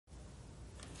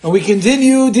And we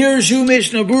continue, Dear Shu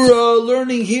Mishnah Berurah,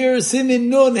 learning here Simin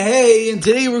Nun Hey, and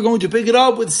today we're going to pick it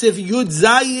up with Sif Yud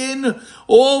Zayin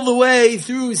all the way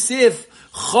through Sif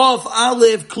Chaf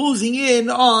Aleph, closing in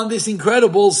on this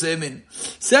incredible Simin.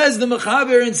 Says the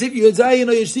Mechaber in Sif Yud Zayin,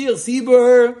 Oyeshtiach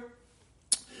Sibur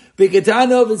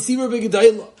Beketana V'Sibur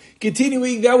Beketayla.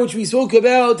 Continuing that which we spoke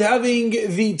about, having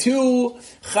the two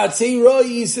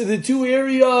chatzeiros, the two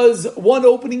areas, one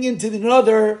opening into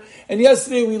another. And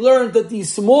yesterday we learned that the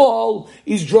small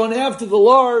is drawn after the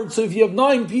large. So if you have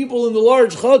 9 people in the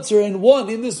large chatzer and 1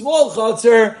 in the small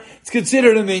chatzer, it's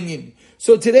considered a minyan.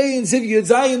 So today in Sif Yud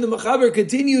Zayin, the Mechaber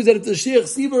continues that if the Sheikh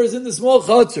Sibur is in the small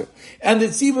chatzer and the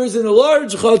Sibur is in the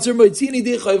large chatzer, Maitzini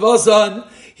Di Chayvasan,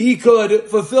 he could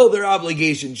fulfill their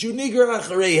obligation. Shu nigrar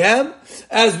achareihem,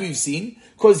 as we've seen,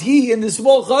 because he in the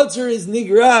small chatzar is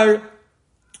nigrar,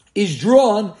 is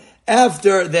drawn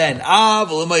after then.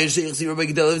 But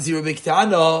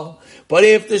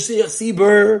if the Sheikh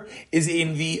Sibur is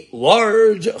in the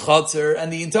large chatzar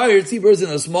and the entire Sibur is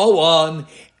in a small one,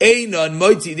 he does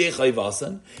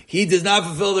not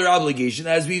fulfill their obligation,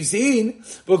 as we've seen,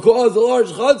 because the large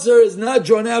chatzar is not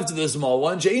drawn after the small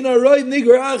one. And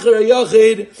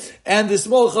the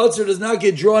small chatzar does not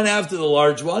get drawn after the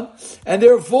large one. And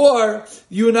therefore,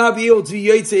 you will not be able to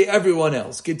yaitse everyone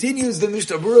else. Continues the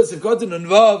Mishnah Berurah, Sefkatan and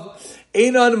Vav,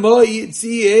 Einan Mo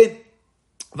Yitziyeh,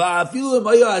 Va'afilu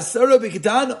Maya Asara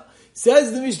B'Ketana.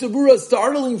 Says the Mishnah Berurah,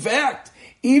 startling fact.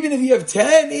 Even if you have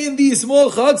 10 in the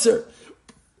small chatzar,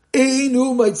 and he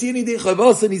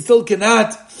still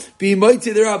cannot be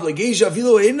mighty their obligation. Says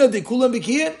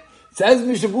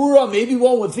Mishnah Berurah, maybe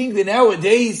one would think that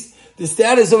nowadays the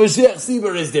status of a Sheikh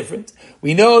Sibur is different.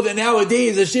 We know that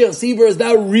nowadays a Sheikh Sibur is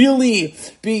not really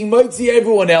being mighty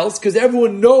everyone else, because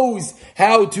everyone knows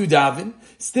how to daven.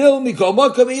 Still,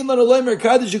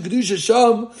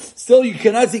 still you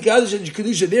cannot see Kaddish and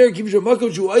Kedusha there.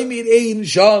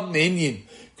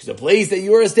 Because the place that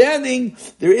you are standing,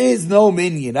 there is no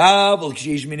minyan. But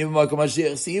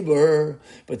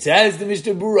says the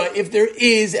Mishnah Berurah, if there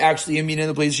is actually a minyan in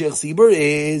the place Sheikh Sibur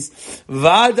is,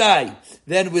 Vadai,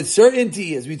 then with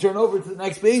certainty, as we turn over to the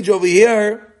next page over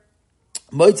here,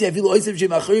 once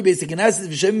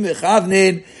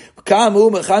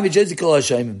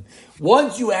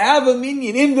you have a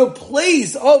minyan in the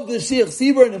place of the Sheikh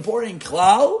Sibur, an important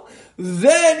klal,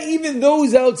 then even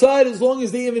those outside, as long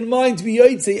as they have in mind to be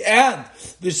Yotzei, and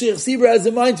the Sheikh Sibur has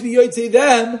in mind to be Yotzei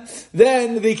them,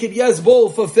 then they can, yes,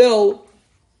 both fulfill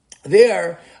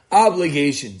their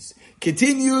obligations.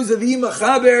 Continues Avi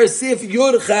Mechaber Sif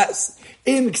Yud Ches.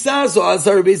 In Ksaso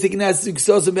Azar, basic Nasu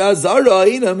Ksaso Be'azara,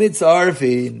 in a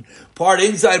mitzarfin. Part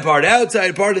inside, part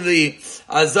outside, part of the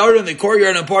Azara in the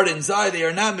courtyard, and part inside, they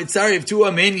are not mitzarif to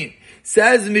a minyan.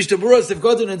 Says Mishnah Berurah,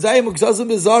 Sefkatan and Zayim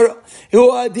Uksasim Bezara,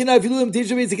 who Adina Filuim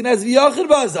Tisha B'Siknas V'Yachid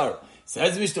B'Azar.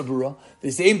 Says Mishnah Berurah, the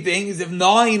same thing is if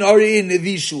 9 are in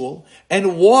the shul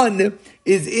and 1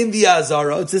 is in the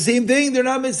Azara, it's the same thing. They're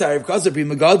not mitzarif. Kasar Pri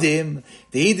Magadim.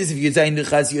 The heat is if you zayin the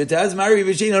Chas Yotaz Mari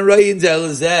V'Shein Harayin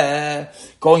Zelazeh.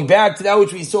 Going back to that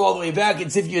which we saw all the way back in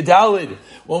Sif Yodalid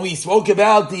when we spoke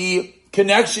about the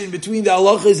connection between the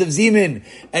halachas of Zimin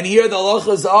and here the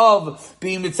halachas of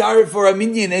being mitzarif for a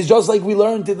minyan is just like we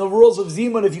learned in the rules of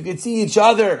Zimun. If you could see each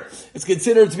other, it's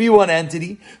considered to be one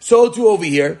entity. So too over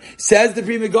here, says the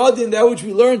Pri Megadim, that which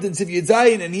we learned in Sif Yud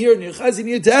Zayin and here in Yechaz and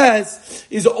Yutes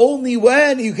is only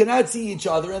when you cannot see each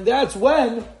other, and that's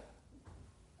when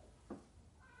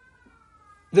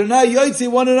they're not yotzei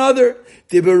one another.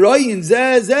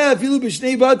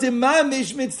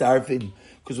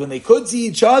 Because when they could see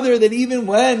each other, then even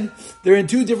when they're in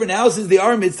 2 different houses, they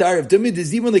are mitzarif.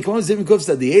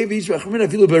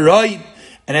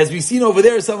 And as we've seen over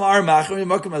there, some are machrim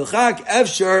makom al-chak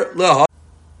efshar leha.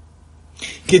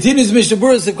 Continues Mishnah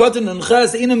Berurah Sefkatan and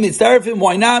Ches ina mitzarifim.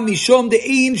 Why not mishom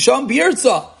de'in sham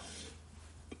birza?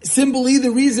 Simply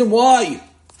the reason why.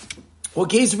 What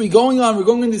case are we going on? We're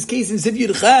going in this case in Sif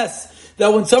Yud Ches,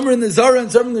 that when some are in the Zara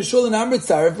and some are in the Shul and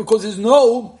Mitzarif, because there's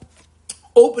no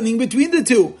opening between the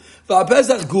two.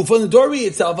 V'apesach gufa, the doorway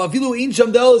itself, afilu in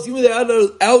shamdel, even they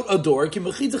out a door, ki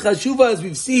mechitza chashuva, as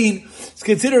we've seen, it's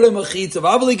considered a mechitza.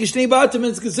 V'avalei kishnei batim,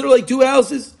 it's considered like 2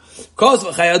 houses. We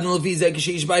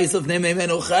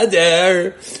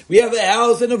have a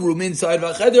house and a room inside,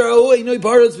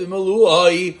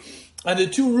 and the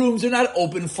 2 rooms are not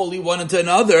open fully one into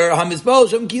another.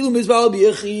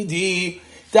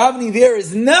 Davening there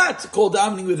is not called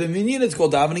davening with a minyan, it's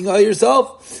called davening by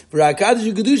yourself. For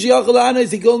HaKadosh HaKadusha,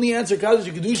 he can only answer Kaddish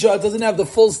HaKadusha, it doesn't have the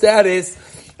full status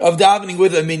of davening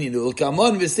with a minyan. It will come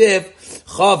on V'sif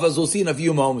Chav, as we'll see in a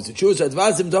few moments.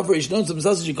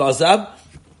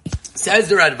 Says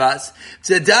the Radvas,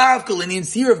 Tzedavka Linian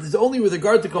Sirif is only with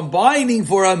regard to combining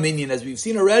for a minyan, as we've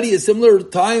seen already, a similar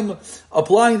time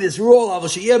applying this rule.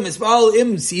 Avashiyah Mispal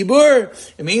Im Sibur,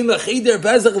 Emin Lachidar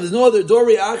Pesach, if there's no other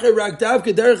Dori Acher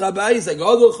Rakdavka Derech Habayis,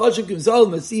 Agadol Chashiv Kimsal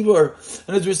Masibur.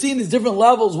 And as we're seeing these different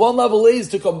levels, one level is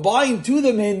to combine to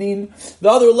the minyan, the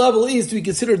other level is to be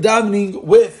considered davening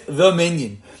with the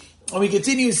minyan. And we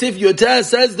continue, Sif Yoteh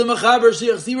says the Mechaber,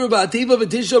 Sheikh Sibur Ba'ativa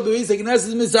V'tisha B'Beis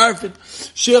HaKnesses Misarfin.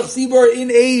 Sheikh Sibur in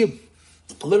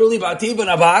literally Ba'ativa in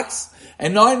a box,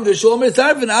 and 9 in the Shul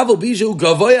Misarfin, Aval Bishu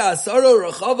Gavoya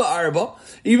Asara Rachava Arba,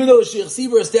 even though Sheikh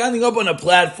Sibur is standing up on a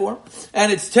platform,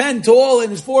 and it's 10 tall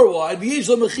and it's 4 wide,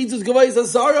 V'yishlo Mechitzos Gavoya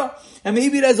Asara, and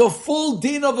maybe it has a full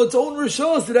din of its own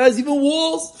rishos, it has even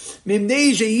walls.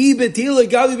 Mimnei Shehi Betila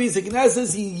Gavi Beis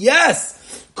HaKnesses, yes,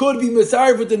 could be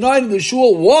Messiah with the 9 in the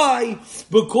shul. Why?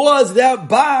 Because that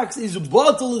box is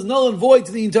batal, is null and void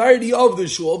to the entirety of the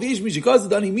shul. And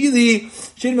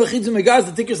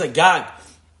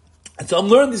so I'm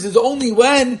learning this is only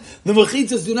when the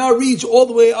mechitzas do not reach all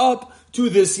the way up to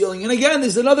the ceiling. And again,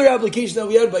 there's another application that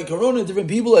we had by Corona. Different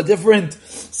people at different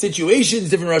situations,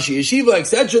 different Rashi Yeshiva,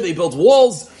 etc. They built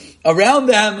walls around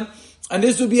them, and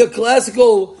this would be a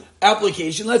classical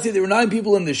application. Let's say there were 9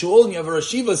 people in the shul, and you have a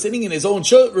Rosh Yeshiva sitting in his own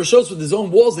rishos with his own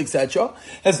walls, etc.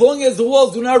 As long as the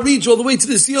walls do not reach all the way to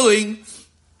the ceiling,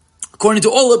 according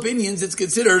to all opinions, it's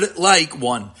considered like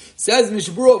one. Says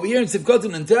Mishabura over here in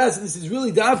Sivkatan and Tess, and this is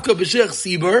really Davka B'Shech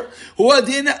Sibur, who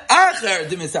adin acher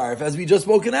de Misarif, as we just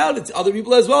spoken out. It's other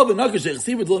people as well. But Nakashech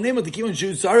Sibur to name it the Kiman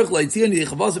Shu Sarich Laitzian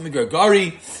Yechavas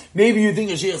Migargari. Maybe you think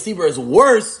a Sheikh Sibur is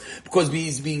worse because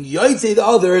he's being Yaitse to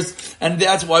others, and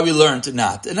that's why we learned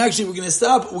not. And actually, we're going to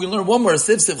stop. We're going to learn one more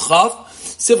Siv Chav.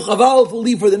 Siv Chaval will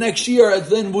leave for the next year, and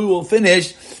then we will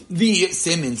finish the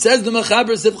Simin. Says the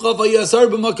Mechaber Siv Chav Hayasar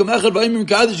b'Makam Echad V'Ayim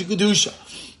Kadosh Kedusha.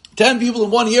 10 people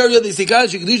in one area, they say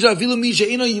Kadosh Kedusha Afilu Mi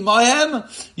She'ino Yimayim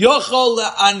Yochol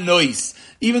Le'anois.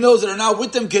 Even those that are not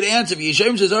with them could answer.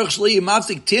 V'Yishem Shezarch Shlei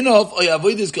Yimafsik Tinov Oy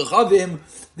Avodas Kachavim.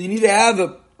 They need to have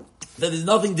that there's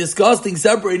nothing disgusting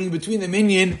separating between the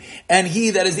minyan and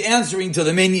he that is answering to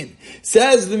the minyan.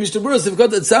 Says the Mishnah Berurah,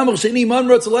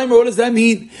 what does that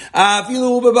mean?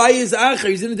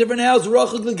 He's in a different house,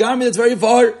 that's very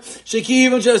far.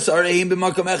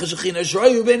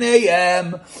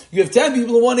 You have 10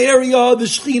 people in one area, the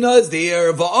Shechina is there,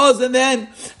 and then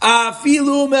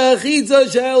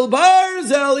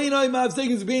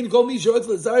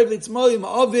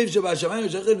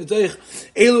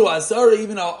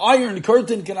even an iron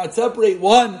curtain cannot separate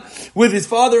one with his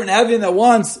Father in heaven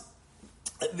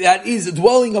that is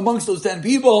dwelling amongst those 10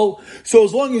 people. So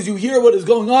as long as you hear what is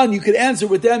going on, you can answer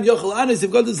with them. So as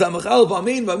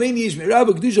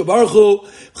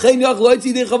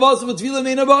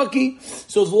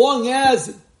long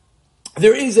as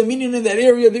there is a minyan in that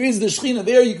area, there is the Shechina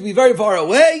there, you can be very far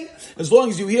away. As long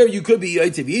as you hear, you could be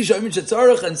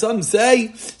Yaitziv. And some say,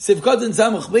 Sivkat and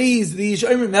Samach Beis, the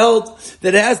Yishayim held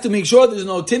that it has to make sure there's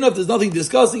no tinaf, there's nothing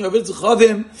disgusting, or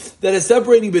Chavim that is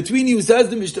separating between you. Says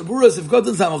the Mishnah Berurah, Sivkat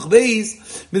and Samach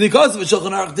Beis, because of a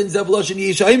Shulchan Aruch Din Zev Losh and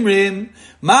Yishayim,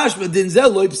 Mashma Din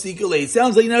Zev Loi Psikale. It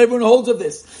sounds like not everyone holds of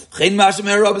this. Chen Mashma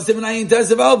Herab Sivan Ayin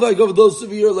Tesev Alva, I go with those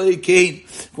severe like Cain.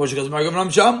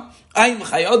 You'll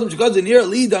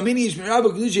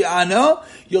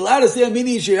allowed to say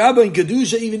Amini Shirabba in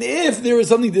Kedusha even if there is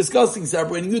something disgusting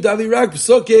separating you. Davi Rak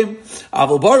Psukim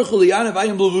Aval Baruch Lianav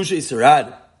Ayim Blavushe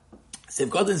Sarad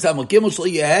Sivkat and Samakimel Shal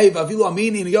Yehev Avilu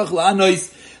Amini in Yach La'anois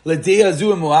L'Dea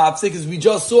Zu Muhafsik, because we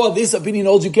just saw this opinion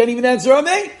holds you can't even answer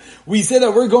Amen. We said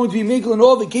that we're going to be making in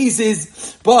all the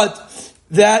cases, but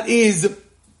that is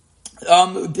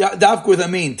Davk with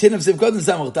Amin. Tin of Sivkot and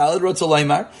Samach Talad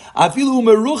Rotzalaymar. Afilu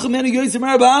Meruch Menu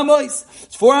Yosimar Ba'amos.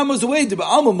 It's 4 amos away to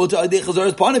Ba'amah Muta Adei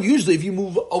Chazaras Panav. Usually, if you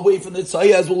move away from the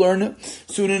Tzaya, as we'll learn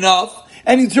soon enough,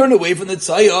 and you turn away from the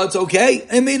Tzaya, it's okay.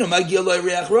 And made a Magia Loi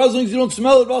Reach Raz, as long as you don't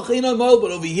smell it, but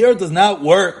over here it does not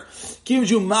work. Because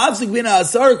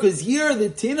here the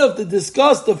tin of the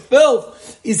disgust, the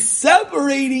filth, is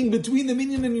separating between the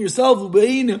minyan and yourself.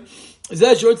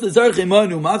 זה שורץ לזרח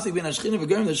אימנו, מפסיק בין השכינה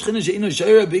וגרם לשכינה שאינו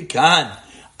שיירה בכאן.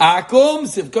 Akum,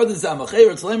 Sivkot and Samachay,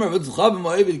 Ratzlaim, Ravutzchavim,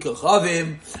 Moevid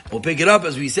Kachavim. We'll pick it up,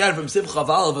 as we said, from Siv Chav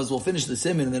Aleph, as we'll finish the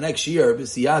Siman in the next year,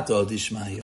 B'siyata Dishmaya.